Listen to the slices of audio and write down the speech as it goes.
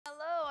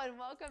and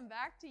welcome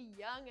back to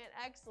Young and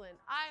Excellent.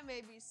 I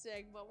may be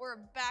sick, but we're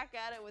back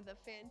at it with a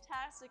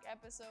fantastic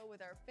episode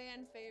with our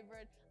fan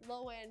favorite,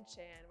 Loan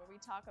Chan, where we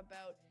talk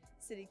about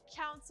city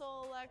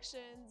council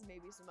elections,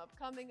 maybe some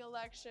upcoming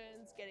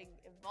elections, getting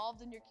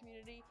involved in your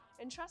community,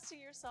 and trusting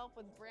yourself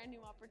with brand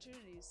new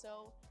opportunities.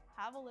 So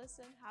have a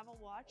listen, have a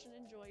watch, and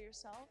enjoy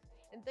yourself.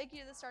 And thank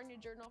you to the Sarnia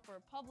Journal for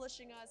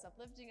publishing us,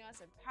 uplifting us,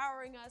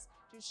 empowering us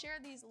to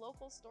share these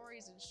local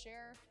stories and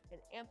share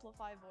and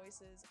amplify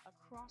voices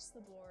across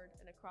the board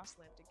and across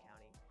Lambton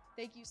County.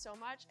 Thank you so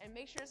much, and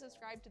make sure to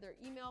subscribe to their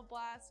email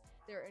blasts.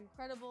 They're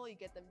incredible, you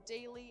get them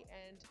daily,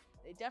 and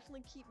they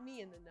definitely keep me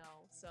in the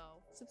know, so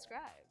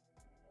subscribe.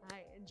 All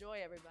right, enjoy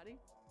everybody.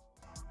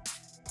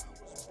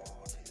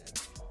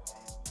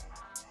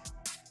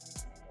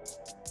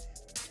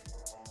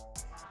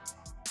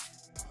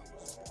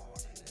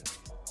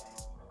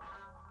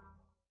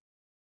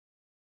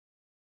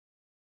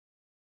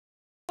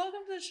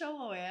 Welcome to the show,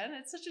 Loan.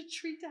 It's such a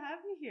treat to have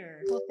you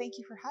here. Well, thank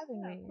you for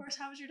having me. Of course.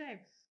 How was your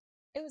day?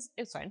 It was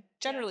fine.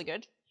 Generally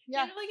good.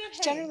 Yeah. Generally good.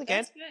 Hey, generally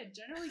that's good.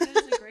 Generally good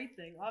is a great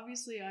thing.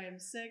 Obviously, I am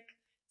sick,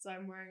 so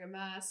I'm wearing a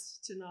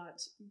mask to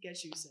not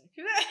get you sick.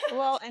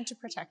 Well, and to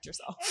protect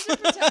yourself. And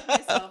to protect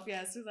myself,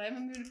 yes, because I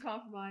am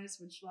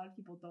immunocompromised, which a lot of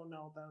people don't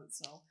know about.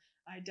 So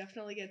I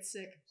definitely get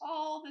sick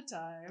all the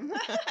time.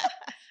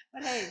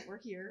 But hey,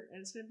 we're here,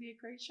 and it's going to be a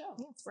great show.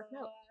 Yeah, it's working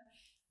out.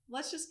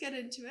 Let's just get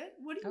into it.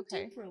 What do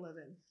you do for a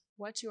living?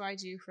 What do I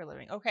do for a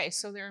living? Okay,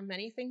 so there are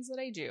many things that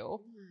I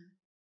do.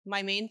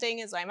 My main thing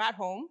is I'm at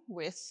home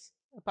with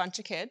a bunch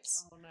of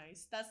kids. Oh,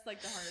 nice. That's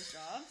like the hardest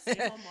job.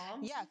 Stay-at-home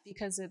mom. Yeah,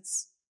 because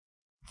it's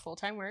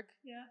full-time work.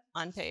 Yeah.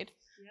 Unpaid.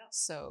 Yeah.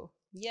 So,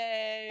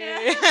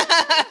 yay!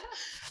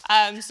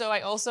 So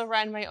I also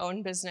run my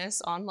own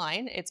business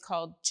online. It's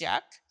called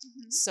Jiak.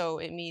 So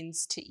it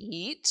means to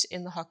eat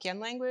in the Hokkien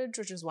language,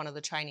 which is one of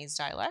the Chinese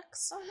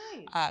dialects. Oh,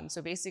 nice.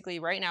 So basically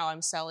right now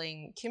I'm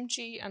selling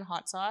kimchi and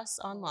hot sauce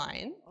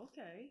online. Oh,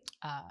 okay.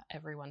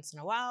 Every once in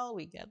a while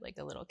we get like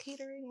a little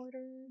catering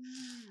order.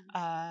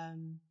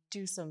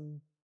 Do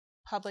some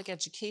public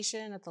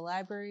education at the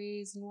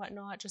libraries and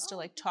whatnot, just to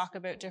like talk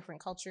about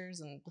different cultures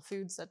and the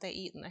foods that they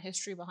eat and the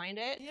history behind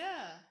it.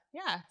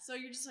 Yeah. So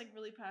you're just like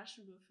really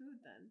passionate about food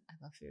then? I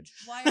love food.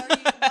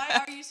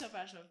 Why are you so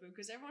passionate about food?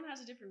 Because everyone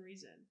has a different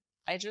reason.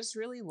 I just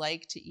really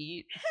like to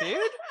eat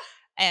food.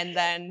 And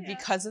then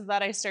because of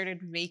that, I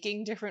started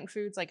making different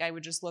foods. Like I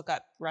would just look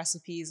up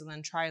recipes and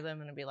then try them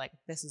and I'd be like,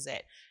 this is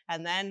it.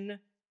 And then,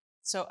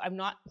 so I'm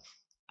not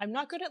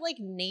good at like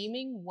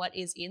naming what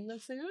is in the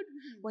food.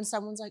 When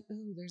someone's like,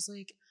 ooh, there's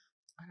like,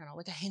 I don't know,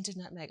 like a hint of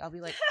nutmeg. I'll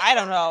be like, I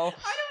don't know.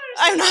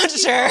 I'm not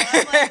sure.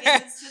 I'm like,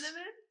 is it cinnamon?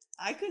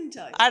 I couldn't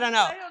tell you. I don't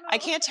know. I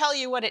can't tell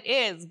you what it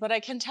is, but I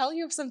can tell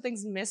you if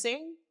something's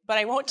missing, but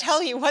I won't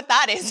tell you what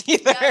that is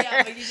either.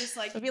 Yeah, but you just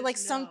like, I'll be like,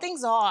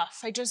 something's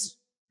off. I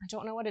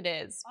don't know what it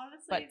is.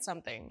 Honestly, but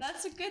something.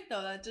 That's a good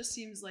though. That just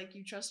seems like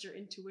you trust your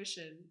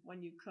intuition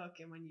when you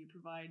cook and when you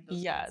provide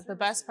those. Yeah, the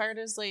best part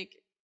is like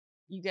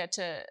you get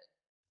to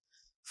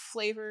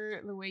flavor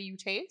the way you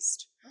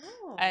taste.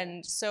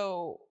 And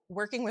so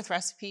working with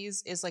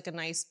recipes is like a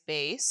nice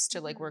base to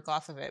like work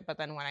off of it. But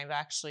then when I've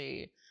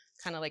actually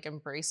kind of like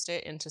embraced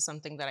it into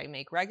something that I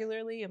make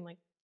regularly, I'm like,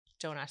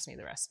 don't ask me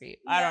the recipe.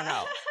 I don't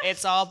know.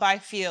 It's all by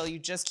feel. You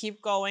just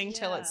keep going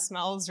till it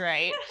smells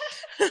right.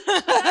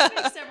 That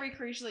makes every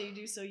creation that you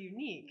do so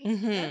unique.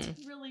 That's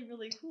really,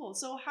 really cool.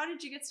 So how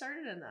did you get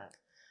started in that?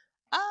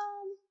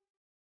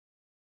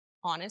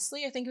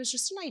 Honestly, I think it was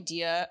just an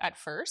idea at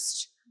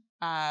first.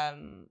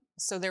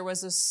 So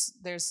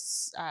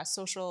there's a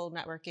social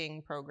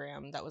networking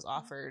program that was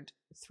offered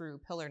through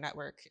Pillar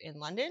Network in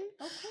London.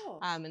 Oh, cool.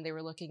 And they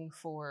were looking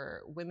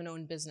for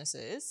women-owned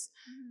businesses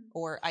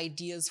or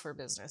ideas for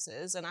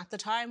businesses. And at the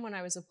time when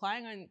I was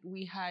applying,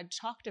 we had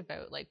talked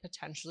about like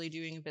potentially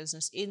doing a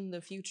business in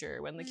the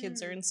future when the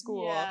kids are in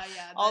school.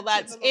 All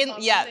that's in,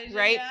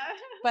 right?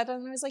 But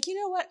then I was like, you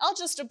know what? I'll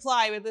just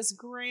apply with this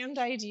grand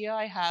idea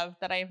I have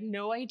that I have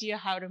no idea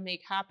how to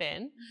make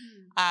happen.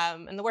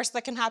 And the worst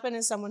that can happen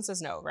is someone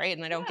says no, right?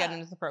 And I don't get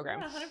into the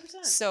program.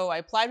 100%. So I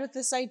applied with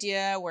this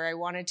idea where I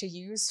wanted to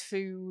use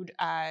food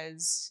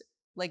as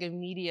like a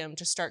medium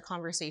to start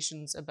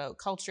conversations about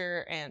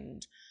culture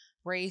and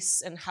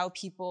race and how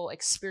people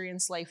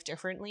experience life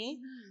differently,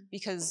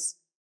 because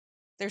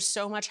there's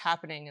so much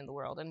happening in the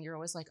world and you're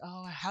always like,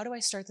 oh, how do I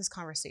start this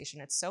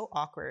conversation? It's so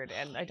awkward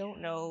and I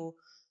don't know.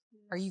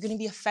 Are you going to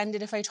be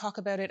offended if I talk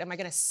about it? Am I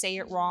going to say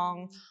it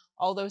wrong?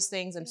 All those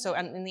things. And so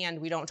and in the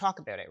end, we don't talk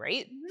about it,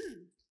 right?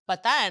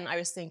 But then I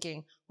was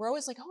thinking, we're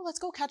always like, oh, let's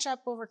go catch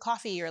up over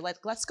coffee or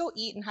let's go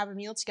eat and have a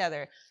meal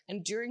together.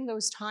 And during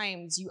those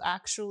times, you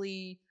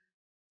actually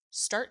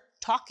start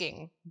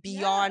talking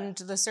beyond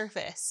the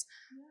surface.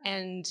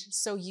 And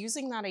so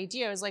using that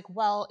idea, I was like,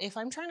 well, if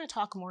I'm trying to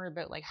talk more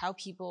about like how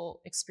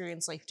people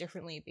experience life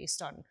differently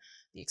based on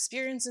the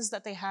experiences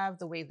that they have,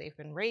 the way they've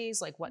been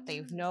raised, like what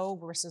they know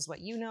versus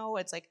what you know,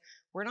 it's like,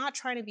 we're not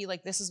trying to be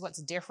like, this is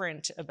what's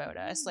different about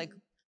us. Like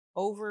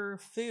over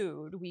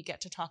food, we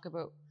get to talk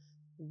about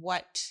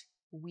what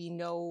we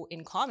know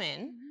in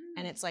common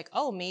And it's like,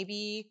 oh,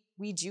 maybe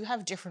we do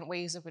have different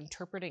ways of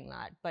interpreting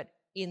that, but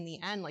in the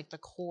end, like the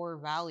core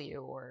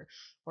value or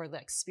the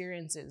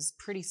experience is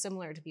pretty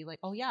similar, to be like,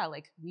 oh yeah,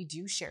 like we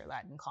do share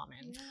that in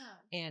common.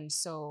 And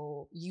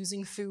so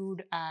using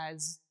food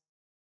as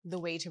the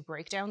way to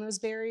break down those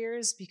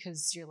barriers,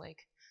 because you're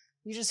like,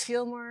 you just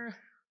feel more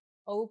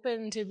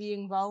open to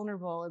being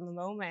vulnerable in the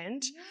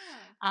moment.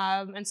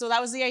 And so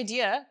that was the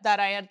idea that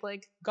I had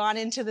like gone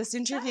into this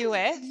interview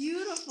with.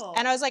 Beautiful.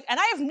 And I was like, and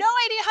I have no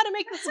idea how to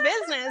make this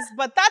business,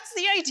 but that's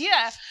the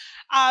idea.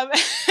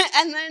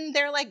 And then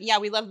they're like, yeah,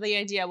 we love the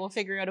idea. We'll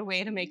figure out a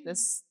way to make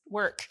this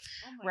work.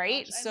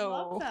 Right? Gosh, so I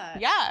love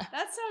that. Yeah.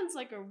 That sounds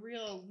like a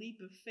real leap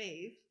of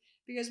faith,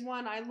 because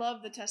one, I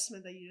love the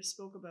testament that you just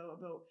spoke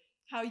about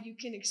how you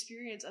can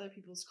experience other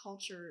people's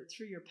culture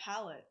through your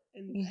palate,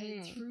 and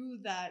through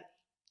that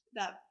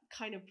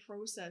kind of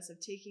process of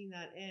taking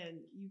that in,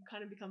 you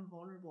kind of become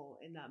vulnerable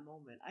in that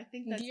moment. I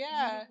think that's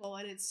beautiful,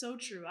 and it's so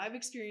true. I've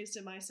experienced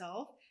it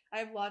myself. I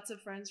have lots of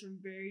friends from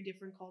very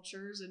different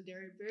cultures and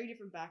very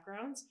different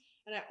backgrounds,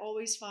 and I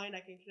always find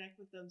I can connect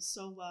with them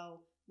so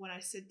well when I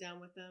sit down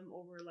with them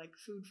over like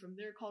food from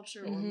their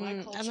culture or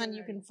my culture. And then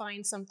you can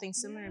find something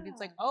similar. It's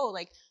like, oh,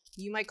 like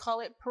you might call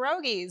it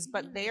pierogies,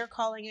 but they are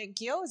calling it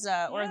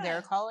gyoza, or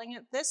they're calling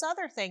it this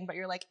other thing, but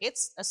you're like,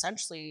 it's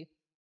essentially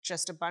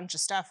just a bunch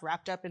of stuff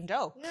wrapped up in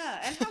dough.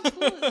 And how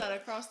cool is that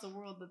across the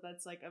world,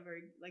 that's like a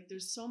very, like,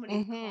 there's so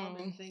many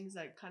common things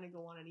that kind of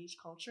go on in each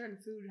culture, and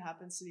food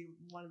happens to be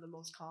one of the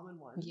most common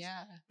ones.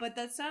 But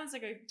that sounds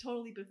like a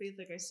total leap of faith,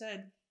 like I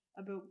said,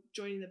 about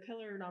joining the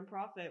Pillar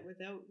nonprofit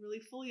without really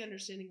fully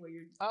understanding what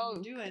you're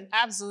doing.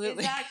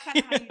 Absolutely. Is that kind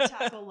of how you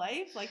tackle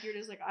life? Like, you're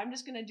just like, I'm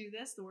just gonna do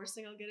this, the worst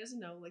thing I'll get is a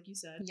no, like you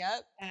said.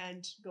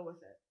 And go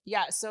with it.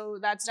 Yeah, so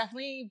that's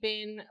definitely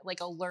been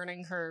like a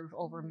learning curve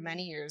over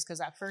many years,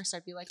 because at first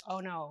I'd be like,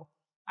 oh no,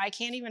 I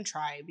can't even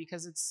try,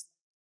 because it's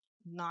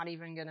not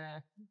even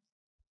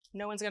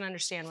no one's gonna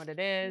understand what it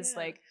is.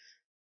 Like,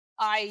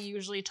 I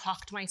usually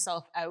talked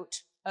myself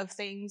out of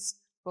things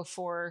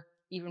before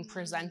even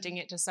presenting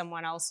it to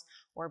someone else,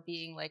 or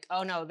being like,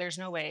 oh no, there's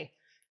no way,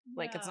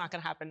 like it's not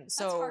gonna happen.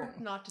 So it's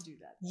hard not to do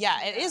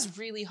that. It is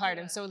really hard.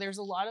 And so there's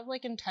a lot of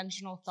like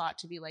intentional thought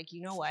to be like,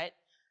 you know what,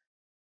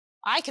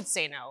 I could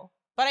say no,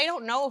 but I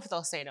don't know if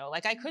they'll say no.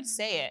 Like, I could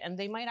say it and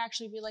they might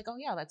actually be like, oh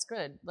yeah, that's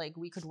good, like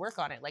we could work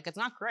on it. Like, it's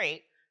not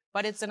great,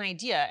 but it's an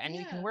idea, and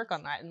we can work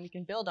on that, and we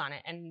can build on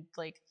it. And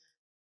like,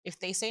 if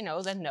they say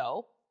no, then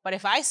no. But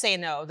if I say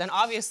no, then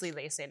obviously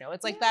they say no.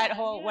 It's like that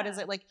whole, what is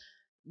it, like,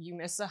 you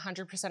miss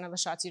 100% of the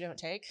shots you don't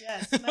take.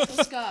 Yes,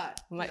 Michael Scott.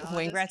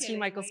 Wayne Gretzky,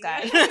 Michael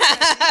Scott.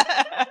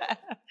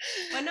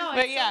 But no,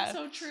 it's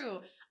so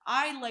true.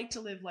 I like to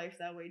live life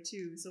that way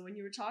too. So when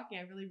you were talking,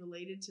 I really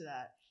related to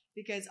that,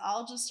 because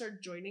I'll just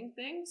start joining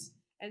things,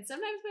 and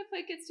sometimes my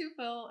plate gets too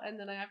full, and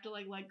then I have to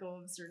like let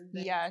go of certain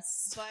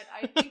things. But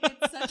I think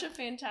it's such a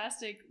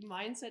fantastic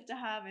mindset to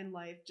have in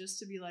life, just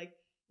to be like,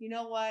 you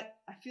know what?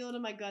 I feel it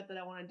in my gut that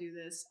I want to do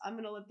this. I'm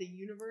going to let the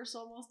universe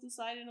almost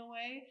decide in a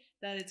way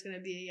that it's going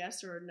to be a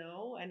yes or a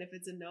no. And if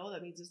it's a no,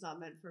 that means it's not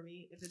meant for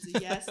me. If it's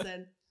a yes,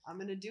 then I'm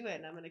going to do it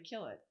and I'm going to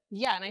kill it.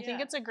 Yeah. And I think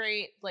it's a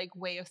great like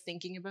way of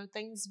thinking about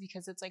things,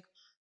 because it's like,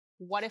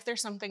 what if there's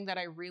something that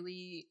I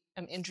really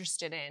am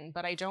interested in,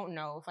 but I don't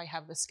know if I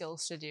have the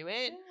skills to do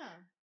it?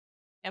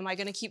 Am I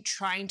going to keep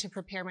trying to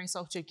prepare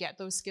myself to get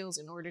those skills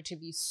in order to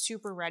be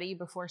super ready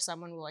before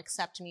someone will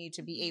accept me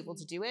to be able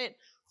to do it?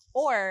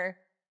 Or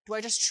do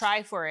I just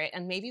try for it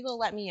and maybe they'll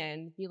let me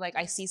in, be like,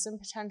 I see some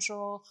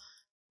potential.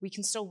 We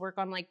can still work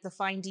on like the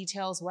fine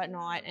details,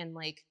 whatnot, and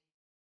like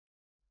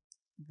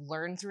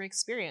learn through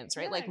experience,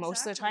 right? Like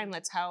most of the time,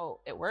 that's how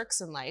it works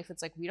in life.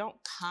 It's like, we don't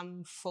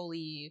come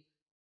fully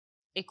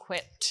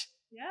equipped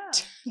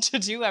to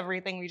do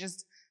everything. We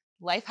just,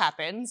 life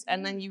happens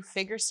and then you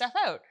figure stuff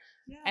out.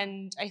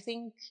 And I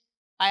think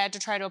I had to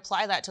try to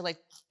apply that to like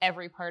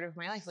every part of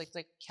my life.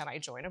 Like, can I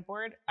join a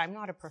board? I'm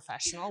not a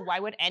professional. Why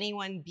would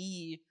anyone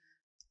be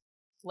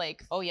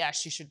like, oh yeah,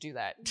 she should do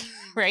that,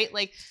 right?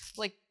 Like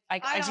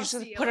I just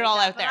put it all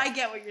out there. I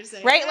get what you're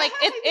saying, right? Like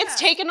it's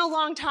taken a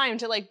long time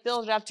to like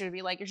build it up to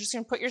be like, you're just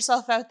gonna put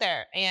yourself out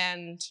there,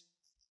 and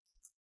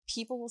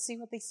people will see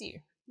what they see.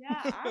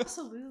 Yeah,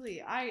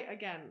 absolutely. I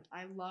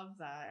love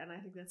that, and I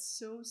think that's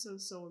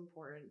so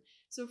important.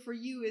 So for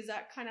you, is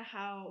that kind of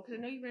how? Because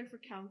I know you ran for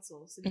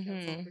council, city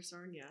council for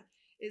Sarnia.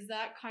 Is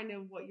that kind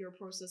of what your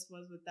process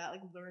was with that, like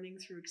learning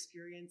through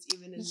experience,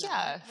 even in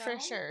that for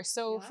sure.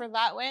 So for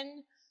that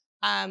one,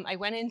 I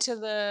went into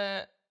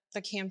the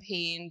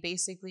campaign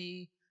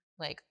basically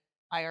like,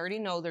 I already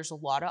know there's a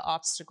lot of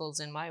obstacles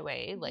in my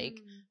way. Like,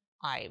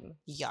 I'm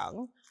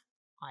young,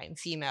 I'm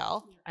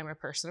female, I'm a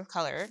person of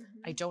color,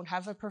 I don't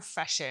have a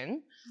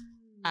profession.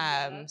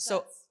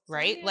 So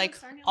right, like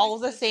all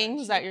the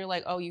things that you're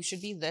like, oh, you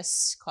should be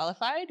this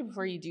qualified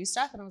before you do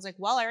stuff. And I was like,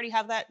 well, I already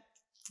have that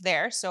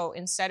there. So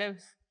instead of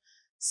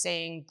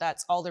saying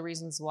that's all the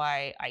reasons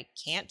why I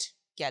can't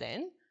get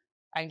in,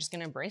 I'm just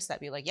gonna embrace that,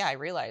 be like, yeah, I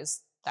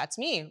realize that's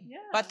me,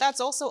 but that's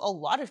also a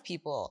lot of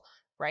people,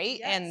 right?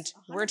 Yes, And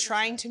we're 100%.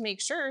 trying to make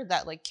sure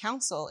that like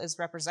council is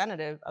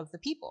representative of the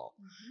people.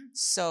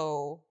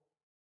 So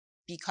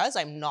because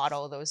I'm not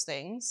all those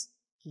things,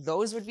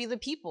 those would be the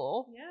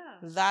people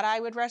that I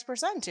would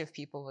represent if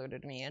people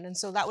voted me in. And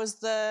so that was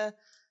the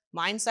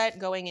mindset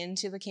going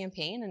into the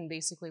campaign, and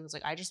basically was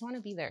like, I just want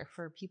to be there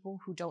for people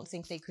who don't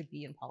think they could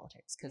be in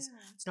politics, because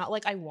it's not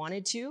like I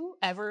wanted to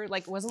ever,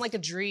 like, it wasn't like a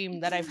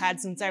dream that I've had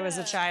since I was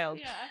a child.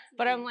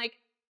 But I'm like,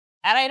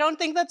 and I don't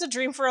think that's a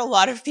dream for a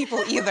lot of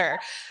people either,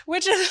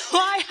 which is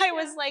why I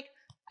was like,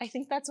 I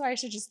think that's why I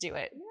should just do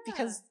it,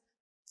 because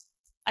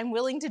I'm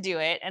willing to do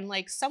it, and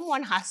like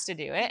someone has to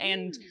do it.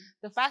 And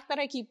the fact that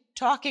I keep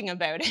talking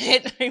about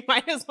it, I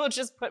might as well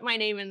just put my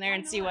name in there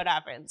and see what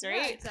happens, right?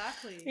 Yeah,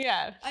 exactly.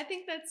 Yeah. I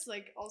think that's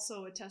like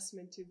also a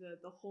testament to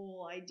the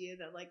whole idea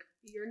that like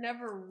you're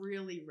never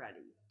really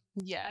ready.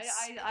 Yes.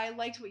 I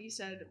liked what you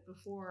said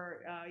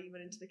before you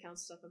went into the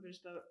council stuff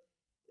about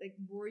like,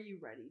 were you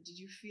ready? Did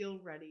you feel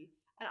ready?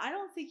 And I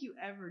don't think you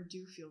ever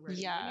do feel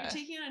ready. Yeah. When you're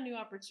taking on a new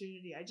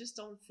opportunity, I just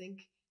don't think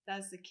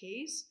that's the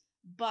case.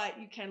 But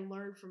you can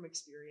learn from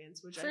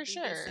experience, which I think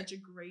is such a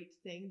great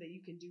thing that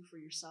you can do for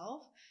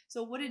yourself.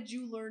 So what did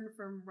you learn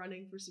from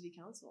running for city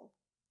council?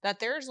 That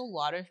there's a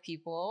lot of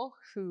people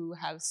who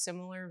have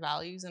similar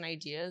values and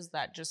ideas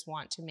that just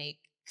want to make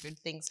good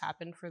things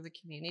happen for the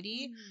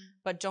community,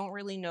 but don't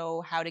really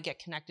know how to get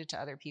connected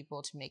to other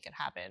people to make it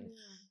happen.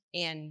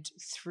 And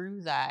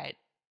through that,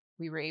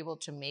 we were able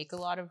to make a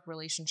lot of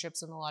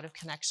relationships and a lot of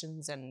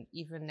connections. And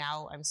even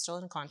now, I'm still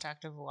in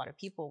contact with a lot of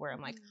people where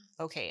I'm like,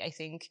 okay, I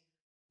think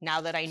now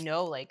that I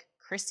know like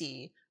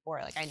Chrissy,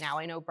 or like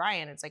I know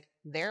Brian, it's like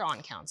they're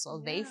on council,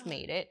 they've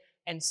made it.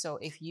 And so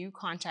if you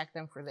contact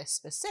them for this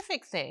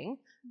specific thing,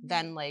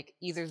 then like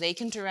either they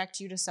can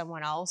direct you to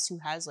someone else who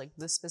has like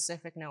the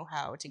specific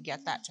know-how to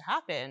get that to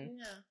happen,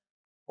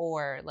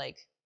 or like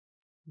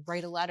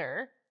write a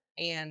letter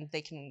and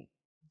they can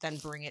then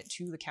bring it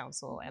to the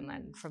council and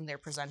then from there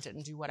present it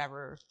and do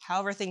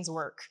however things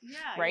work.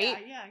 Right?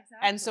 Yeah, exactly.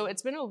 And so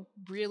it's been a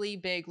really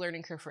big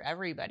learning curve for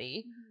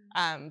everybody.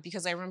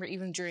 Because I remember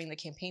even during the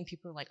campaign,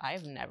 people were like, I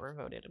have never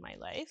voted in my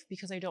life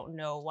because I don't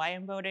know why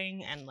I'm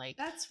voting, and like,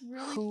 that's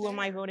really who am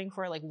I voting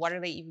for? Like, what are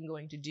they even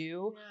going to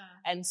do?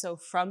 And so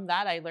from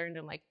that, I learned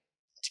in like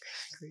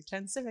grade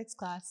 10 civics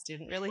class,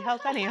 didn't really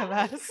help any of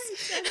us.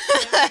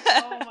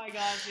 Oh my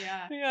gosh,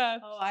 yeah.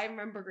 Oh, I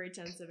remember grade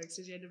 10 civics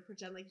because you had to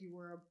pretend like you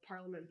were a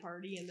parliament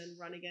party and then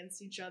run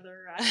against each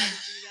other. I had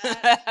to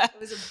do that. It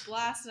was a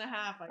blast and a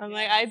half. I'm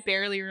like, I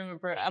barely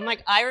remember. I'm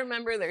like, I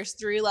remember there's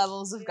 3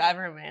 levels of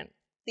government.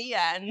 The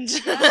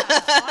end.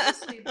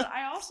 Honestly, but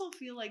I also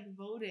feel like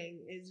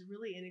voting is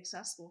really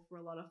inaccessible for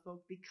a lot of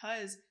folk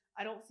because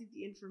I don't think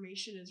the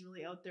information is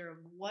really out there of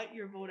what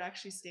your vote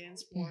actually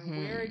stands for,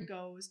 where it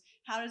goes,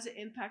 how does it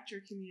impact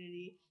your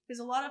community. Because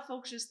a lot of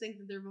folks just think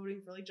that they're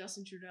voting for like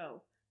Justin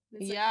Trudeau.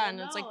 And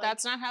it's it's like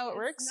that's not how it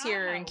works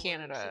here in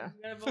Canada.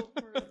 You gotta vote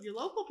for your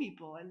local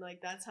people, and like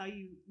that's how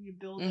you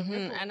build a ripple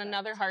effect. And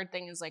another hard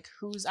thing is like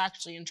who's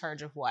actually in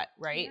charge of what,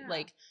 right?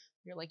 Like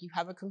you're like, you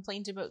have a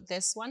complaint about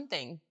this one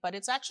thing, but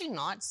it's actually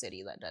not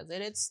city that does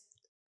it. It's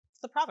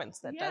the province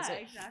that does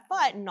it. Exactly.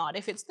 But not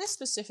if it's this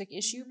specific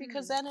issue,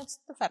 because then it's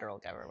the federal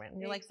government.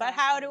 And you're like, but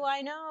how do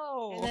I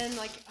know? And then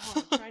like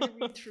trying to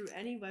read through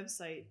any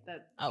website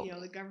that you know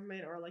the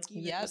government or like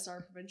even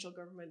the provincial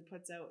government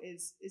puts out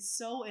is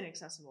so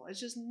inaccessible.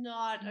 It's just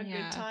not a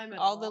good time at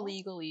all. All the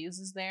legalese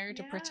is there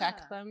to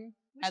protect them.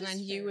 And then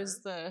you as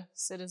the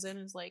citizen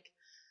is like,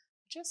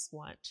 just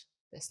want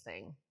this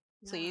thing.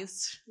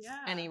 Please.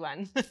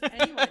 Anyone,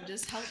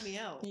 just help me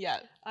out.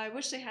 I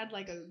wish they had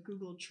like a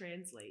Google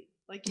Translate,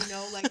 like, you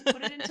know, like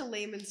put it into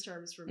layman's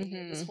terms for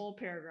me, this whole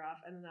paragraph,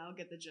 and then I'll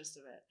get the gist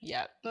of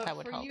it. But that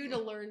would for help you to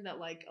learn that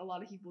like a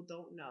lot of people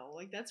don't know,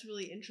 like that's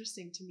really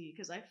interesting to me,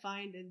 because I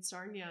find in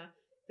Sarnia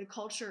the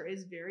culture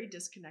is very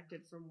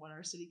disconnected from what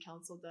our city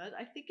council does.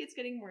 I think it's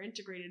getting more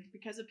integrated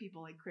because of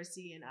people like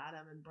Chrissy and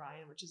Adam and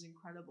Brian, which is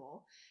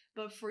incredible.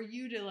 But for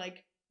you to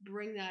like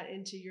bring that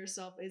into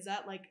yourself, is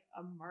that like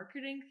a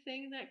marketing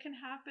thing that can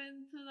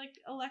happen for like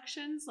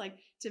elections, like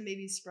to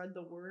maybe spread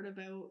the word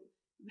about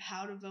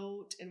how to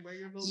vote and where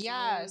your vote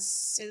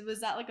goes?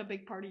 Was that like a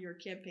big part of your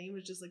campaign,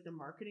 was just like the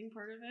marketing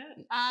part of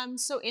it?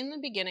 So in the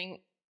beginning,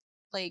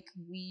 like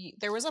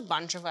there was a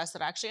bunch of us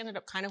that actually ended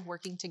up kind of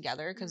working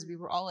together, because we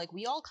were all like,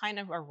 we all kind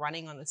of are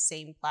running on the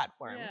same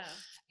platform.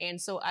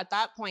 And so at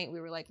that point we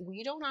were like,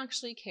 we don't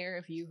actually care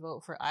if you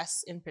vote for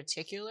us in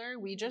particular,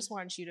 we just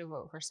want you to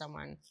vote for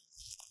someone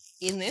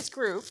in this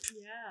group,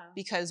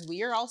 because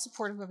we are all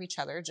supportive of each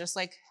other, just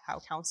like how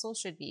council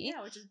should be,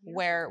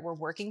 where we're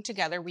working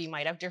together. We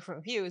might have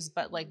different views,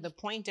 but like the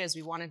point is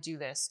we want to do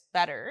this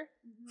better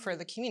for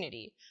the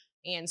community.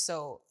 And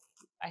so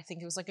I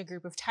think it was like a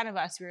group of 10 of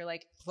us. We were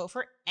like, vote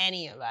for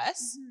any of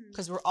us,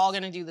 because we're all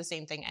going to do the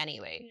same thing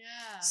anyway.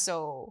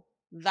 So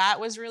that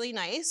was really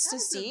nice to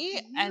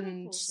see.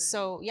 And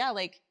so,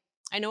 like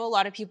I know a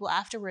lot of people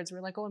afterwards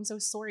were like, oh, I'm so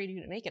sorry you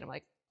didn't make it. I'm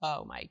like,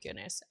 oh my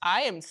goodness.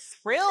 I am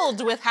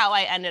thrilled with how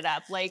I ended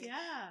up. Like,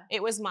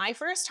 it was my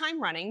first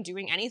time running,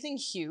 doing anything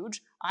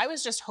huge. I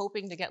was just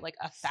hoping to get like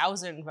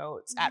 1,000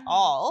 votes at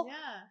all.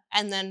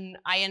 And then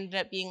I ended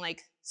up being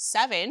like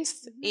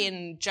 7th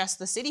in just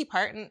the city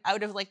part and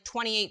out of like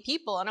 28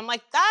 people. And I'm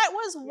like, that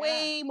was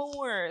way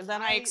more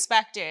than I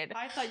expected.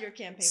 I thought your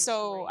campaign was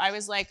So great. I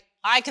was like,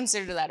 I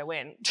consider that a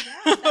win.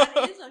 Yeah,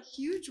 that is a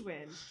huge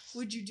win.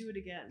 Would you do it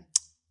again?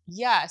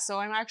 Yeah, so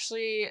I'm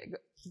actually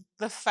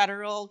the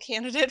federal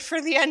candidate for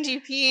the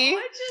NDP.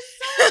 Which is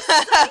so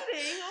exciting.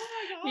 Oh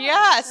my God.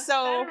 Yeah,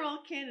 so federal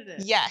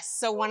candidate. Yes,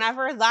 so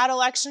whenever that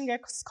election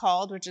gets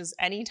called, which is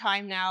any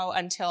time now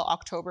until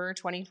October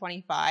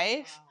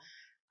 2025,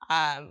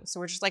 so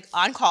we're just like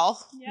on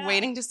call,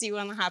 waiting to see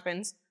when that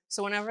happens.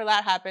 So whenever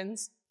that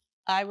happens,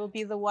 I will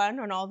be the one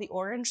on all the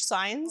orange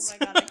signs.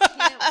 Oh my God,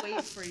 I can't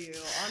wait for you.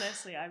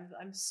 Honestly,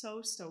 I'm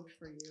so stoked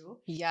for you.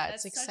 Yeah,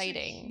 it's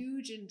exciting. Such a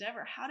huge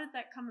endeavor. How did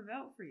that come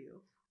about for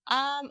you?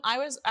 I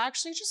was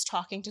actually just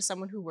talking to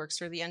someone who works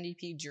for the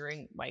NDP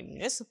during my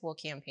municipal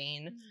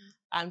campaign,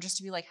 just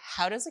to be like,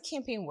 how does a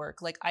campaign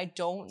work? Like, I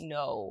don't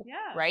know,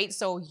 right?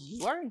 So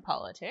you are in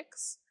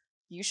politics.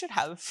 You should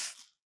have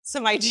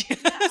some ideas. Yeah,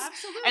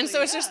 absolutely. And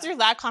so it's just through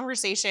that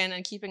conversation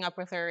and keeping up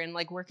with her and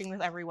like working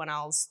with everyone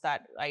else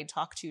that I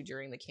talked to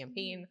during the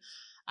campaign.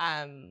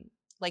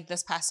 Like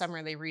this past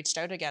summer, they reached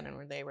out again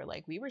and they were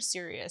like, we were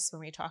serious when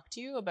we talked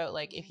to you about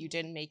like, if you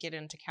didn't make it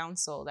into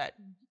council, that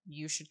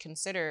you should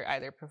consider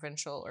either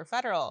provincial or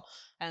federal.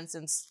 And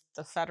since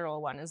the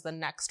federal one is the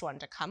next one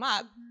to come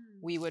up,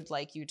 we would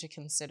like you to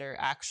consider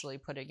actually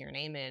putting your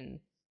name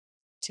in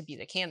to be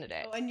the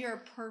candidate. Oh, and you're a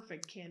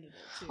perfect candidate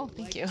too. Oh,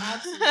 thank you.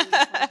 Absolutely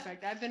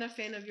perfect. I've been a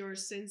fan of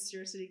yours since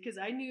your city because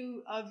I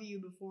knew of you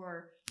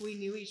before we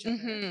knew each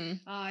other.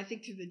 I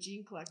think through the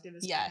Gene Collective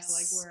is kind of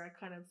like where I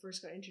kind of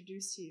first got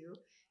introduced to you.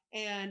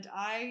 And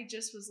I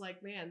just was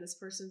like, man, this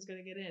person's going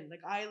to get in.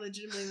 Like, I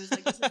legitimately was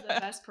like, this is the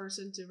best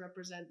person to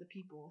represent the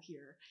people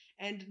here.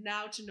 And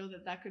now to know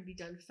that that could be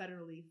done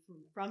federally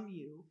from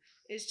you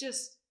is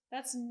just,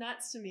 that's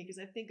nuts to me because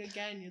I think,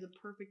 again, you're the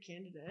perfect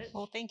candidate.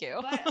 Well, thank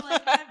you. But,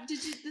 like,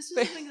 this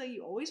was something that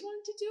you always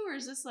wanted to do? Or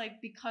is this,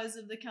 like, because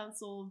of the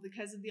council,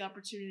 because of the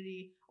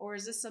opportunity? Or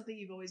is this something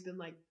you've always been,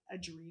 like, a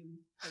dream?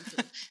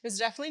 It was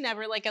definitely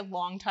never, like, a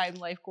long-time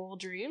life goal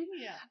dream.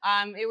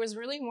 It was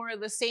really more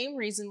the same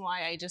reason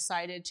why I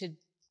decided to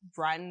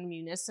run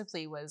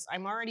municipally was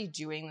I'm already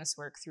doing this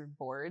work through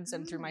boards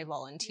and through my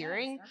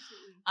volunteering.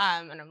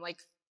 And I'm like,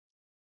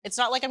 it's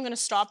not like I'm going to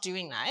stop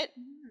doing that,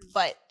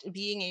 but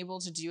being able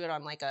to do it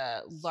on like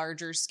a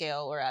larger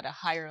scale or at a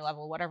higher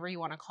level, whatever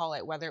you want to call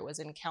it, whether it was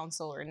in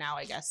council or now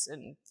I guess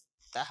in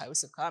the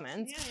House of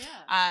Commons,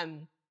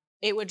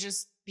 it would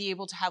just be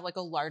able to have like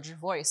a larger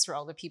voice for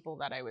all the people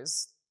that I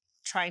was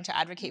trying to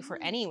advocate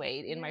for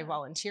anyway in my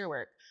volunteer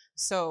work.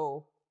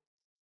 So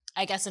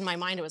I guess in my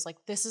mind it was like,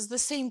 this is the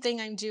same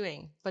thing I'm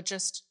doing, but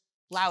just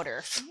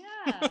louder.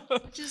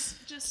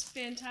 just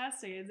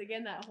fantastic. It's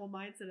again that whole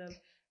mindset of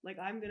like,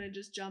 I'm going to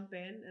just jump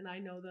in and I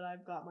know that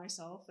I've got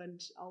myself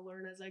and I'll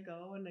learn as I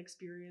go and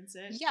experience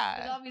it.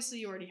 Because obviously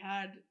you already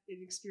had an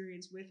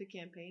experience with a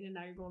campaign and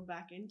now you're going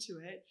back into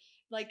it.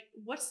 Like,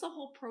 what's the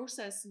whole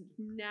process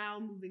now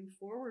moving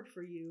forward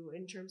for you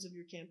in terms of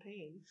your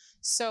campaign?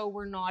 So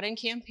we're not in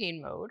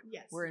campaign mode.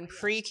 We're in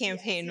free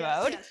campaign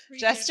mode.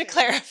 Just to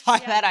clarify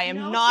that I am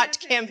not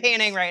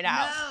campaigning right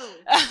now.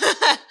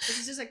 No. This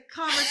is just a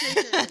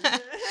conversation.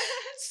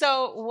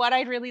 So what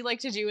I'd really like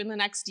to do in the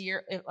next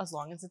year, as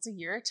long as it's a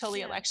year till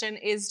the election,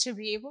 is to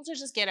be able to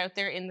just get out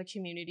there in the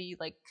community,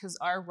 like, because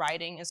our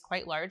riding is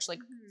quite large. Like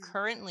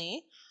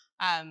currently,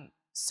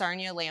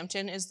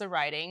 Sarnia-Lambton is the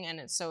riding,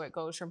 and so it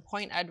goes from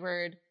Point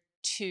Edward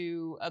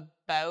to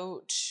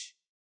about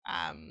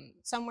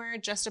somewhere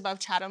just above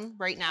Chatham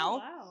right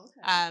now. Oh,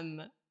 wow.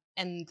 Okay.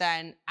 And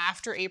then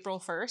after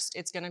April 1st,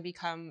 it's going to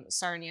become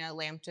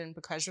Sarnia-Lambton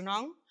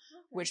Bukajunong,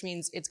 which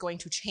means it's going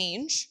to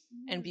change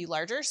and be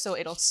larger. So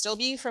it'll still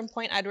be from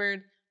Point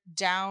Edward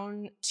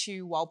down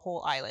to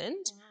Walpole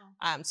Island.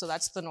 Wow. So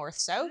that's the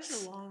north-south.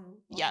 That's a long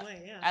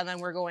way, And then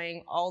we're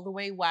going all the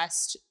way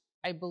west,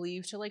 I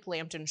believe, to like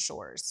Lambton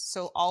Shores.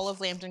 So all of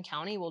Lambton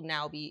County will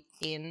now be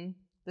in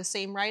the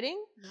same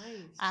riding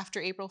after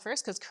April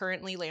 1st, because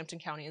currently Lambton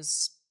County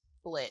is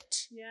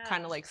split,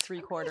 kind of like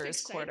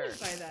three-quarters, quarter.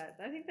 By that.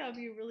 I think that would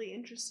be a really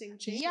interesting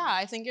change. Yeah,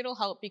 I think it'll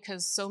help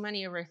because so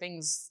many of our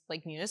things,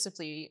 like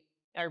municipally,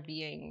 are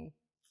being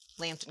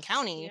Lambton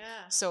County.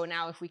 So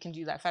now if we can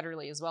do that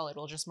federally as well,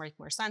 it'll just make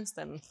more sense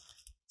than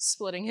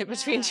splitting it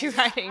between two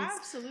ridings.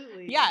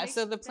 Absolutely. Yeah,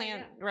 so the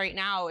plan right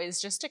now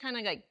is just to kind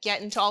of like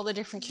get into all the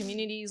different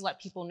communities,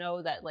 let people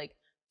know that like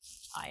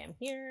I am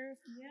here,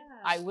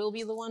 I will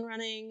be the one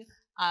running,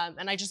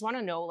 and I just want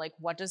to know like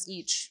what does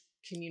each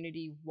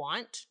community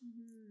want,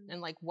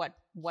 and like what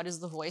is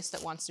the voice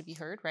that wants to be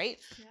heard, right?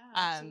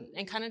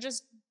 And kind of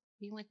just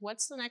being like,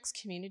 what's the next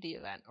community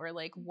event, or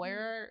like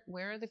where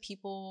are the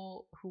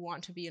people who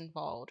want to be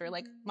involved, or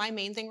like my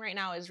main thing right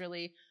now is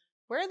really,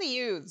 where are the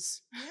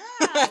youths?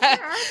 Where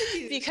are the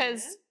youths?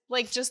 Because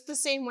like just the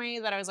same way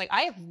that I was like,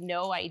 I have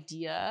no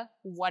idea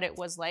what it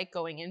was like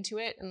going into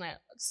it, and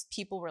that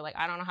people were like,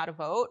 I don't know how to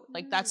vote.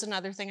 Like that's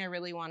another thing I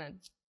really want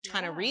to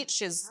kind of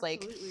reach is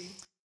like,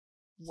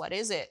 what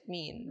does it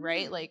mean,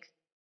 right? Like,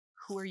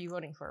 who are you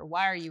voting for?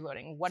 Why are you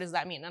voting? What does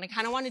that mean? And I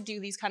kind of want to do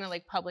these kind of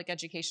like public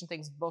education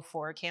things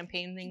before a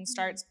campaign thing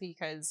starts,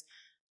 because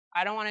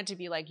I don't want it to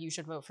be like, you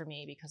should vote for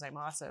me because I'm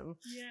awesome.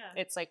 Yeah.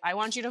 It's like, I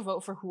want you to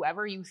vote for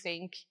whoever you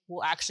think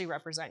will actually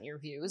represent your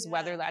views,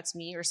 whether that's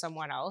me or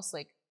someone else.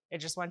 Like, I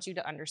just want you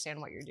to understand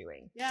what you're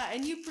doing. Yeah,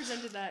 and you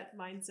presented that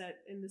mindset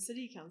in the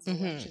city council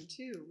election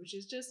too, which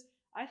is just,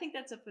 I think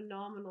that's a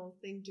phenomenal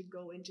thing to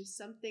go into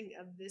something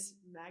of this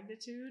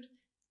magnitude.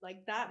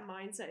 Like, that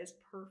mindset is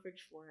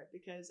perfect for it,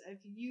 because if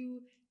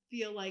you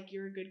feel like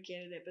you're a good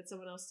candidate, but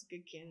someone else is a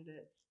good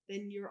candidate,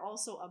 then you're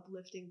also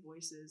uplifting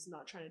voices,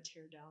 not trying to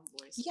tear down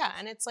voices. Yeah,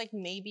 and it's like,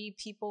 maybe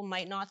people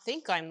might not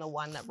think I'm the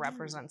one that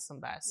represents them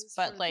best,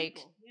 but like,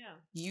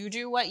 you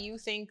do what you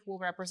think will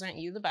represent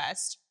you the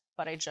best,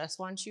 but I just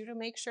want you to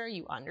make sure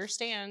you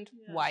understand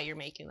why you're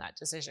making that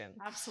decision.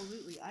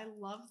 Absolutely. I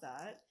love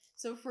that.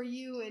 So for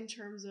you, in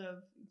terms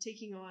of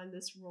taking on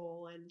this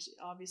role, and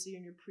obviously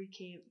in your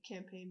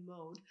pre-campaign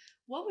mode,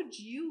 what would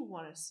you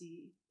want to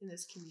see in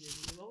this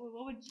community?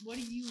 What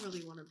do you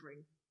really want to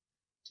bring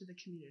to the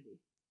community?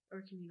 Or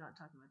can you not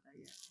talk about that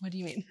yet? What do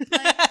you mean?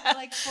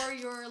 like for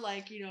your,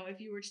 like, you know, if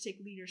you were to take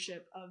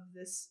leadership of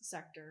this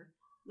sector,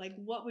 like,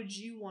 what would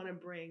you want to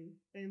bring,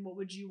 and what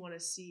would you want to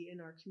see in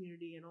our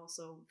community, and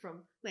also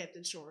from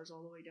Lambton Shores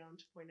all the way down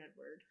to Point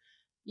Edward?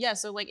 Yeah,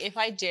 so like, if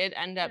I did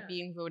end up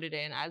being voted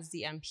in as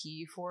the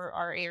MP for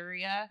our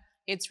area,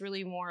 it's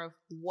really more of,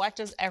 what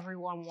does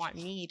everyone want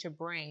me to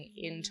bring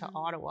into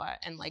Ottawa,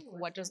 and like,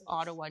 what does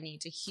Ottawa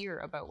need to hear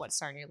about what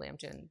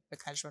Sarnia-Lambton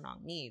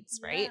Bikajwanong needs,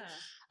 right?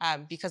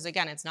 Because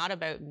again, it's not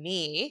about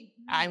me.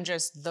 I'm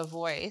just the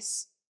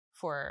voice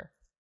for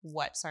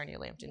what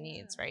Sarnia-Lambton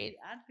needs, right?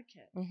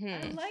 The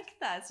advocate. I like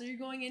that. So you're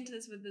going into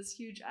this with this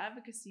huge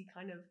advocacy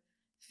kind of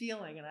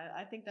feeling, and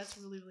I think that's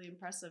really, really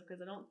impressive,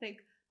 because I don't think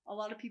a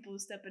lot of people who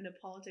step into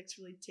politics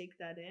really take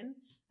that in.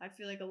 I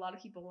feel like a lot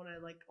of people want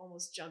to like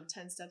almost jump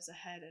 10 steps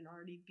ahead and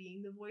already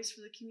being the voice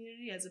for the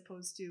community, as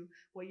opposed to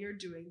what you're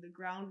doing, the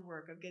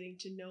groundwork of getting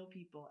to know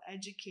people,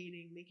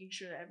 educating, making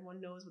sure that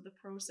everyone knows what the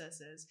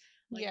process is.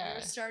 Like,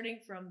 you're starting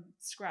from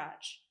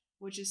scratch,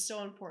 which is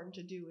so important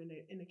to do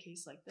in a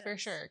case like this. For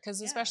sure, because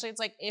especially it's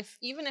like,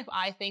 even if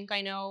I think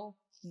I know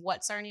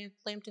what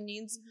Sarnia-Lambton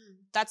needs,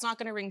 that's not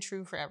going to ring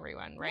true for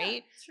everyone,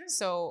 right? Sure.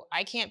 So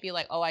I can't be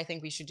like, oh, I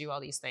think we should do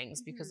all these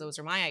things because those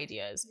are my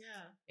ideas.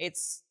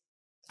 It's,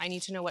 I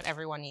need to know what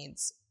everyone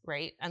needs,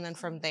 right? And then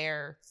from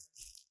there,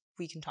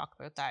 we can talk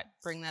about that,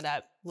 bring that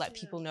up, let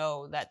people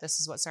know that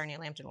this is what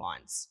Sarnia-Lambton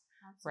wants,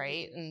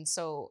 right? And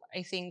so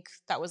I think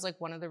that was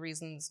like one of the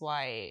reasons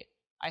why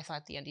I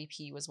thought the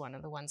NDP was one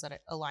of the ones that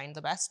aligned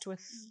the best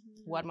with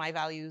what my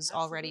values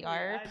already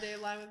are. They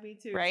align with me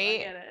too,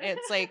 right? So I get it.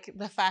 It's like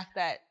the fact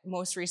that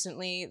most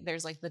recently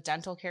there's like the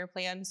dental care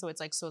plan. So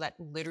it's like, so that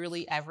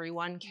literally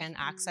everyone can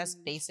access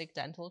basic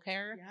dental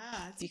care.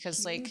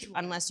 Because like,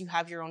 unless you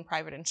have your own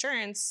private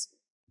insurance,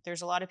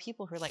 there's a lot of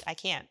people who are like, I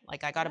can't,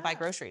 like, I got to buy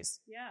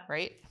groceries.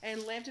 Right.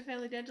 And Lambton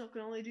Family Dental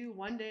can only do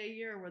 1 day a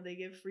year where they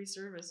give free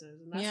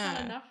services. And that's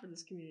not enough for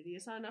this community.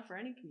 It's not enough for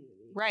any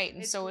community. Right.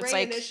 And so it's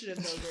great like,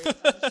 initiative though,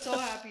 Grace. I'm so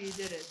happy you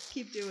did it.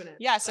 Keep doing it.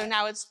 Yeah. So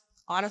now it's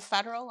on a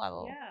federal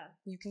level.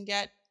 You can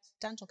get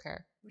dental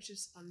care. Which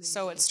is amazing.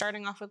 So it's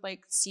starting off with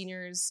like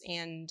seniors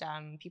and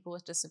people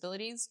with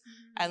disabilities.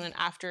 And then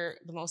after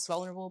the most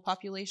vulnerable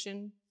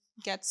population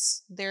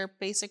gets their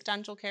basic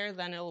dental care,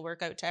 then it'll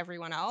work out to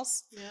everyone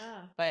else.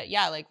 But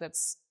yeah, like,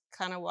 that's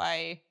kind of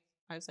why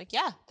I was like,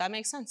 yeah, that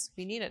makes sense.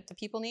 We need it. The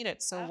people need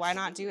it. So why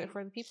not do it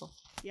for the people?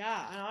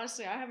 Yeah. And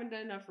honestly, I haven't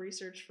done enough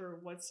research for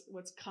what's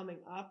coming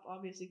up,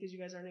 obviously, because you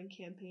guys aren't in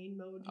campaign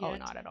mode yet. Oh,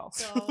 not at all.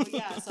 So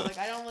yeah, so like,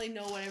 I don't really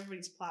know what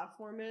everybody's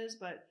platform is,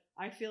 but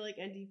I feel like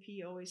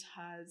NDP always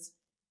has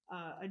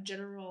a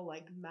general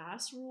like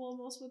mass rule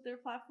almost with their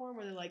platform,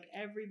 where they're like,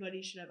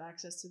 everybody should have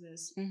access to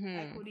this.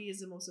 Equity is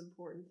the most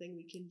important thing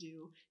we can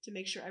do to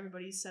make sure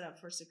everybody's set up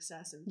for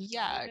success and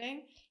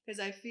thriving.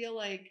 Because I feel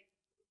like,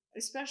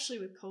 especially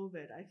with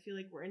COVID, I feel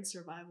like we're in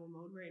survival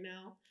mode right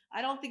now.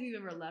 I don't think we've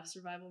ever left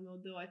survival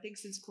mode though. I think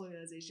since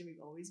colonialization,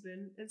 we've always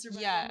been in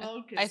survival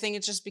mode. I think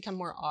it's just become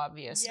more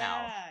obvious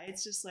now. Yeah,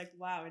 it's just like,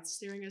 wow, it's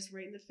staring us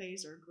right in the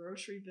face, our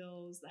grocery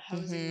bills, the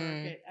housing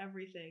market,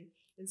 everything.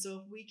 And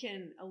so if we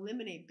can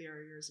eliminate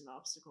barriers and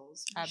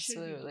obstacles, we should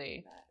be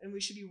doing that, and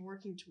we should be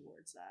working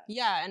towards that.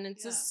 Yeah, and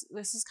it's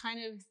this is kind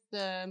of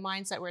the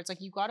mindset where it's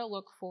like, you got to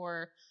look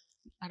for,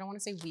 I don't want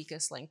to say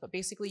weakest link, but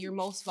basically your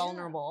most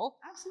vulnerable.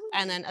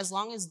 And then as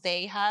long as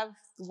they have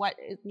what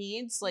it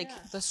needs, like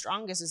the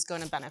strongest is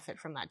going to benefit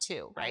from that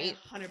too, right?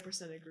 I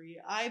 100%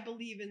 agree. I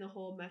believe in the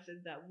whole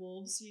method that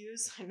wolves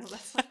use. I know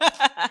that's like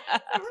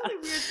a really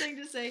weird thing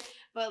to say,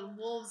 but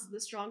wolves, the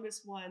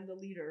strongest one, the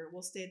leader,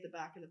 will stay at the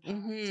back of the pack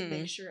to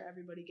make sure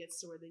everybody gets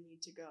to where they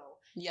need to go.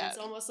 It's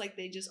almost like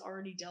they just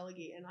already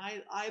delegate. And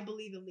I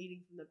believe in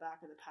leading from the back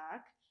of the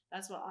pack.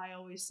 That's what I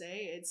always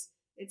say. It's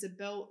It's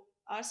about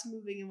us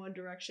moving in one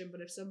direction,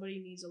 but if somebody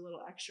needs a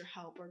little extra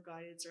help or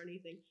guidance or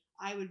anything,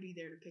 I would be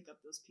there to pick up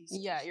those pieces.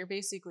 Yeah, you're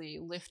basically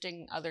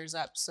lifting others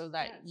up so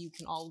that you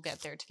can all get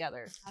there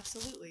together.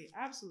 Absolutely,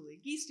 absolutely.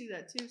 Geese do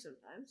that too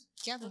sometimes.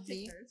 Yeah, they'll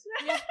take turns.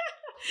 Yeah.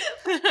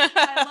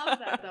 I love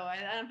that though.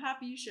 I'm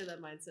happy you share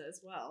that mindset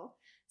as well.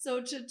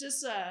 So to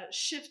just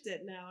shift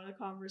it now in a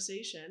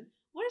conversation,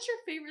 what is your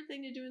favorite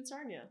thing to do in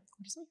Sarnia?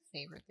 What is my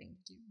favorite thing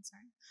to do in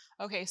Sarnia?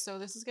 Okay, so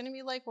this is going to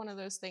be like one of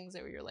those things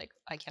that where you're like,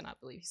 I cannot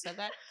believe you said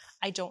that.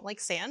 I don't like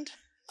sand.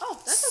 Oh,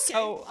 that's okay.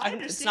 So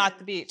it's not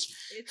the beach.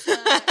 It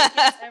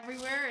gets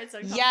everywhere. It's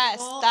uncomfortable.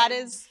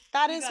 Yes,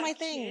 that is my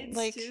thing.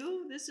 Like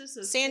too. This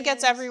is sand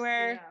gets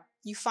everywhere. Yeah.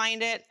 You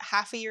find it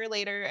half a year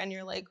later, and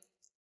you're like,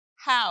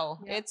 how?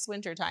 Yeah. It's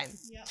wintertime.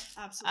 Yeah,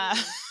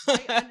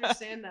 absolutely. I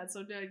understand that.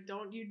 So do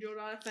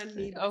not offend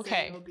me.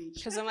 Okay. No beach.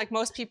 Because I'm like,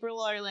 most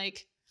people are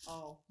like,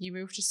 oh, you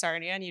moved to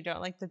Sarnia and you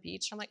don't like the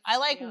beach. I'm like, I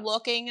like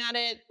looking at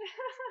it.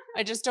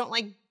 I just don't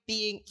like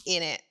being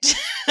in it.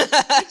 Which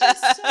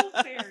is so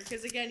fair.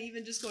 Because again,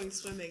 even just going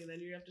swimming, then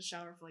you have to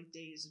shower for like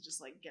days and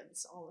just like get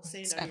all the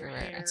sand out of your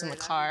hair. It's in the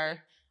car.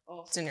 Everything.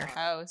 Oh, it's in your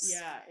house.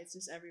 Yeah, it's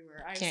just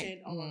everywhere. I have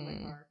sand all over my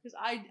car because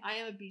I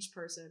am a beach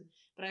person,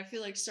 but I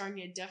feel like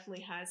Sarnia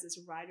definitely has this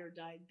ride or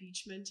die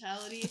beach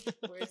mentality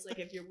where it's like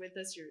if you're with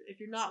us, if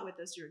you're not with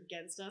us, you're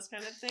against us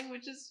kind of thing,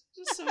 which is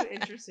just so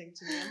interesting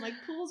to me. I'm like,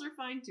 pools are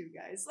fine too,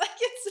 guys. Like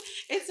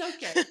it's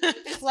okay.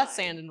 It's less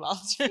sand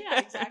involved. Yeah,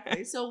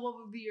 exactly. So what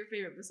would be your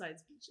favorite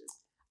besides beaches?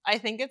 I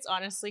think it's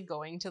honestly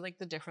going to like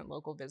the different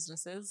local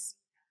businesses.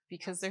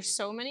 Because there's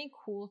so many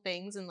cool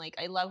things, and like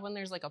I love when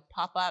there's like a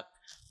pop-up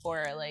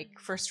or like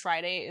First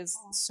Friday is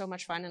so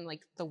much fun, and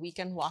like the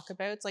weekend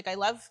walkabouts. Like I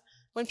love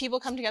when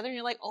people come together and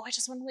you're like, oh, I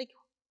just want to like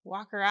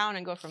walk around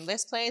and go from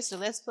this place to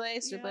this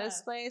place to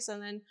this place,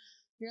 and then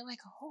you're like,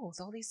 oh,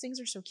 all these things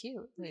are so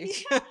cute. Like,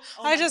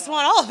 I just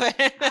want all of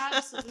it.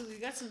 Absolutely.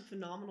 We got some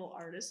phenomenal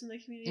artists in the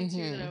community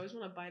too that I always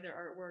want to buy their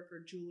artwork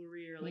or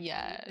jewelry or like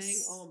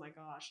anything. Oh my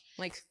gosh.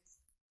 Like,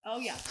 oh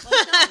yeah,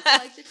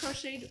 like the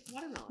crocheted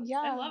watermelon.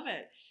 Yeah, I love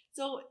it.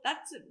 So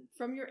that's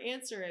from your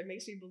answer. It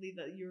makes me believe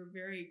that you're a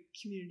very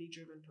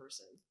community-driven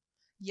person.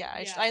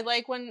 Yeah, I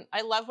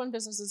love when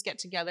businesses get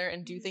together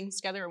and do things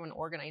together, or when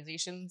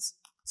organizations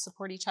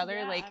support each other.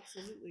 Yeah, like,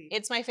 absolutely.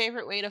 It's my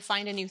favorite way to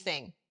find a new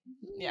thing.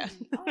 Yeah.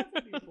 Oh, that's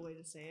a beautiful way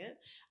to say it.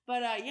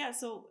 But yeah,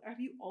 so have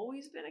you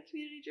always been a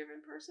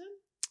community-driven person?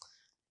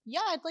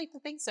 Yeah, I'd like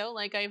to think so.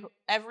 Like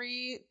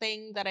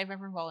everything that I've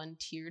ever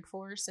volunteered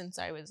for since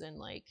I was in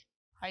like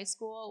high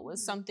school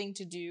was something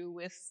to do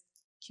with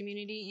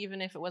community,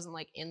 even if it wasn't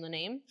like in the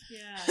name.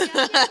 Yeah,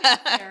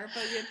 fair,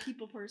 but you're a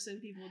people person,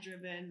 people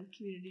driven,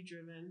 community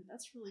driven.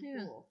 That's really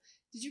cool.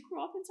 Did you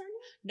grow up in Sarnia?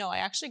 No, I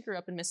actually grew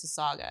up in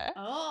Mississauga.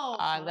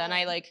 Oh, then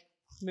I like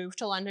moved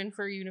to London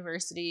for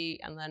university,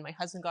 and then my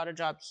husband got a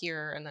job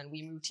here, and then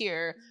we moved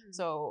here.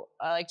 So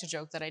I like to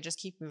joke that I just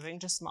keep moving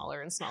to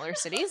smaller and smaller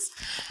cities.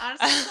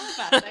 Honestly, it's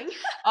not a bad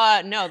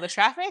thing. No, the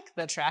traffic.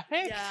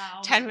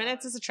 Yeah, 10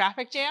 minutes is a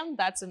traffic jam.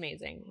 That's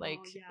amazing. Like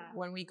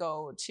when we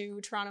go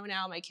to Toronto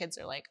now, my kids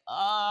are like,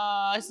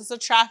 oh, is this a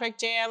traffic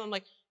jam? I'm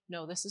like,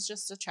 no, this is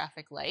just a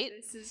traffic light.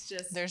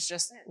 There's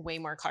just way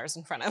more cars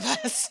in front of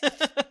us.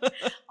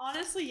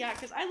 Honestly, yeah,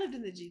 because I lived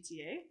in the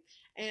GTA.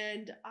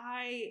 And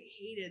I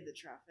hated the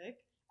traffic.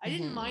 I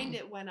didn't mind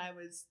it when I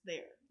was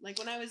there. Like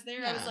when I was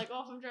there, I was like,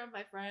 oh, if I'm driving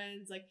with my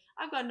friends, like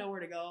I've got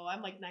nowhere to go.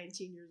 I'm like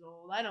 19 years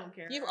old. I don't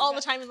care. You have all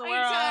the time in the world.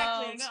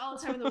 Exactly. I got all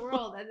the time in the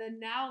world. And then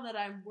now that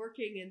I'm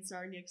working in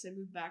Sarnia, because I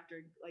moved back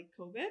during like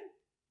COVID,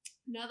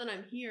 now that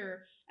I'm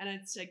here and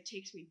it's like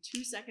takes me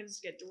 2 seconds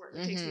to get to work.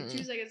 It takes me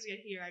 2 seconds to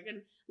get here. I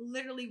can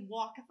literally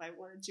walk if I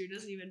wanted to. It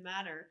doesn't even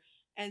matter.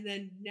 And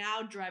then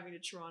now driving to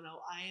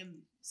Toronto, I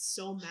am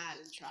so mad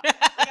in traffic.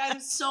 Like I'm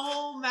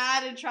so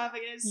mad in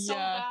traffic, and it's so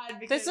bad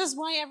because this is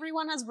why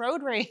everyone has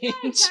road rage. Yeah,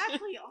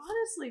 exactly.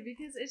 Honestly,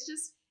 because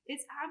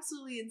it's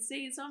absolutely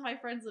insane. Some of my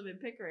friends live in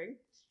Pickering,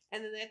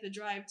 and then they have to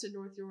drive to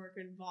North York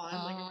and Vaughan,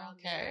 like around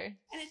there,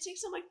 and it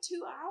takes them like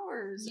 2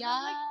 hours. Yeah,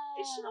 like,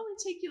 it should only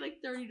take you like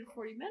 30 to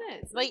 40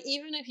 minutes. Like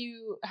even if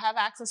you have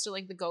access to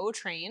like the GO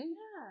train.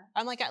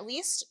 I'm like, at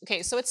least,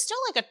 okay, so it's still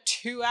like a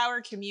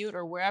 2-hour commute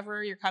or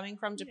wherever you're coming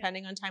from,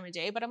 depending on time of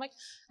day. But I'm like,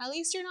 at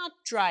least you're not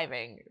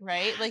driving,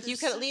 right? Like you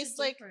could at least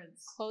like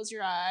close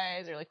your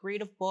eyes or like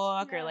read a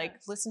book or like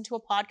listen to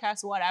a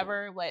podcast,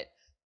 whatever, but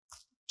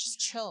just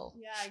chill.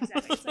 Yeah,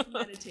 exactly. It's like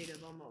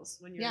meditative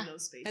almost when you're in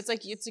those spaces. It's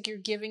like you're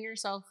giving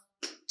yourself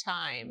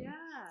time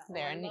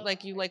there. And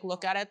like you like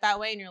look at it that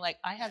way and you're like,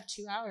 I have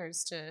 2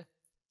 hours to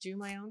do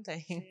my own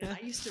thing. I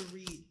used to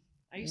read.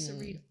 I used to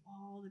read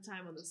all the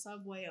time on the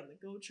subway, on the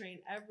GO train,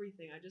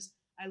 everything.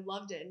 I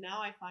loved it. And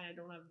now I find I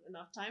don't have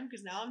enough time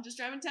because now I'm just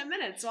driving 10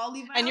 minutes. So I'll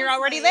leave my And house you're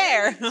already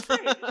there.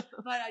 But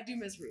I do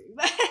miss reading.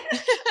 But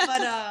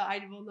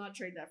I will not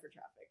trade that for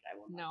traffic. I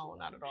will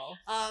not at all.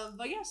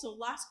 But yeah, so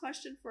last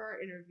question for our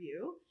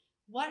interview.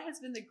 What has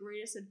been the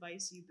greatest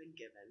advice you've been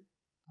given?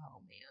 Oh,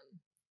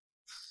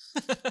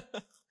 man.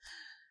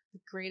 The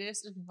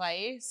greatest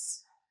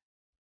advice?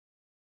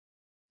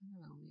 I don't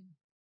know, man.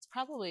 It's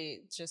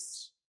probably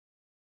just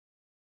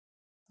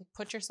like,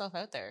 put yourself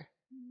out there,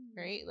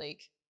 right?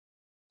 Like,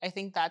 I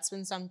think that's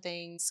been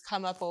something that's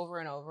come up over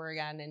and over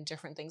again in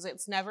different things.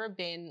 It's never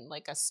been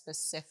like a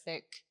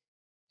specific,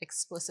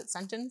 explicit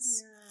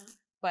sentence,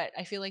 but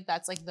I feel like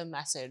that's like the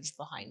message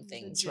behind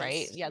things,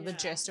 right? Yeah, the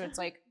gist. So it's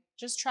like,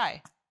 just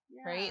try,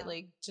 right?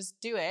 Like, just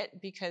do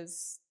it,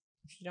 because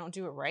if you don't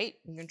do it right,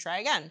 you can try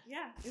again.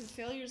 Yeah, and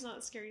failure's not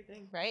a scary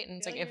thing, right? And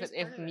it's like,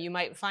 if you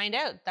might find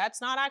out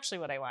that's not actually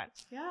what I want.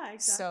 Yeah, exactly.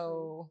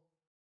 So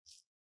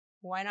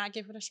why not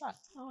give it a shot?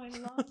 Oh, I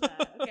love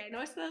that. Okay, I know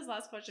I said that was the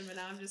last question, but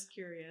now I'm just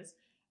curious.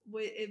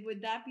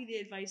 Would that be the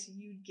advice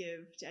you'd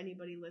give to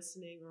anybody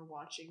listening or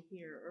watching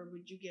here, or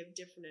would you give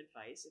different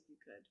advice if you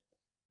could?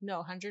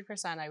 No,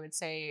 100%. I would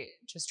say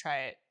just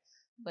try it.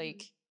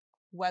 Like,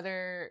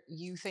 whether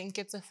you think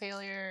it's a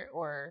failure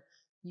or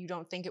you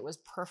don't think it was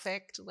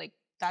perfect, like,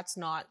 that's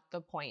not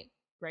the point,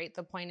 right?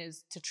 The point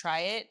is to try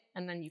it,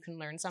 and then you can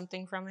learn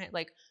something from it.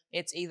 Like,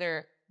 it's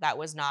either that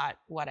was not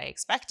what I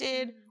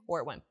expected, or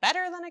it went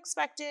better than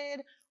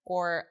expected,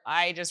 or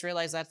I just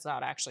realized that's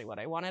not actually what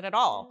I wanted at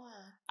all.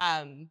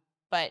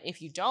 But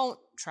if you don't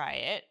try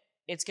it,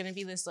 it's going to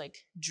be this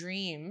like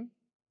dream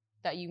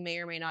that you may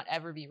or may not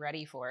ever be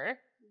ready for.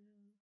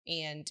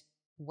 And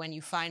when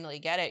you finally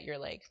get it, you're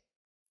like,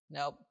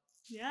 nope.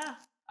 Yeah.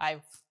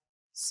 I've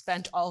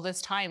spent all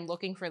this time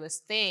looking for this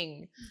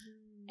thing,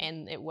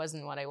 and it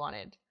wasn't what I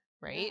wanted,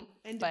 right?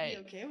 Yeah. And to be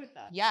okay with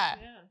that. Yeah.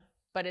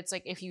 But it's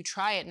like, if you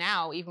try it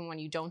now, even when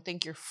you don't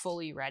think you're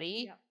fully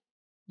ready,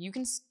 you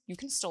can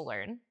still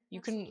learn.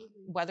 You can,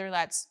 whether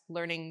that's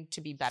learning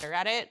to be better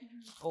at it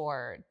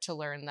or to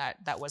learn that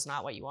that was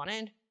not what you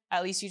wanted.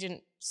 At least you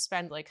didn't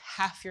spend like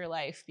half your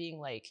life being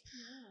like,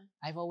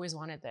 I've always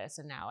wanted this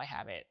and now I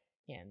have it,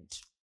 and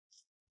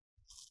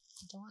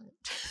I don't want it.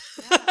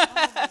 Oh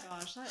my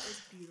gosh, that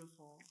is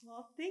beautiful.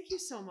 Well, thank you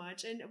so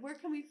much. And where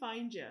can we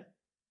find you?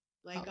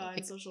 Like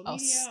on social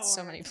media?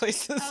 So many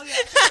places. Oh,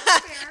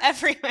 yeah.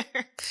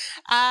 Everywhere.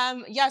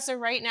 So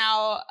right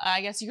now,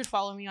 I guess you could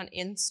follow me on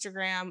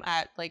Instagram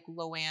at like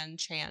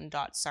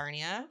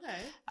loanchan.sarnia,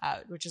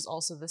 which is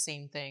also the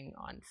same thing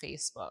on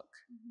Facebook.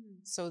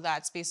 So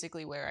that's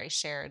basically where I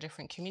share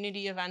different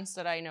community events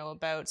that I know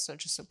about. So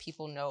just so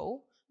people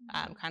know,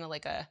 kind of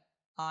like a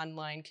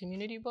online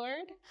community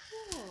board.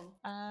 Cool.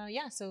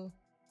 So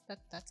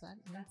that's that.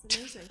 That's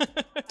amazing.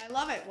 I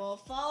love it. Well,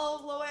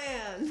 follow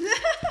Loanne.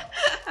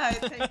 All right,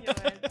 thank you,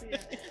 Loanne.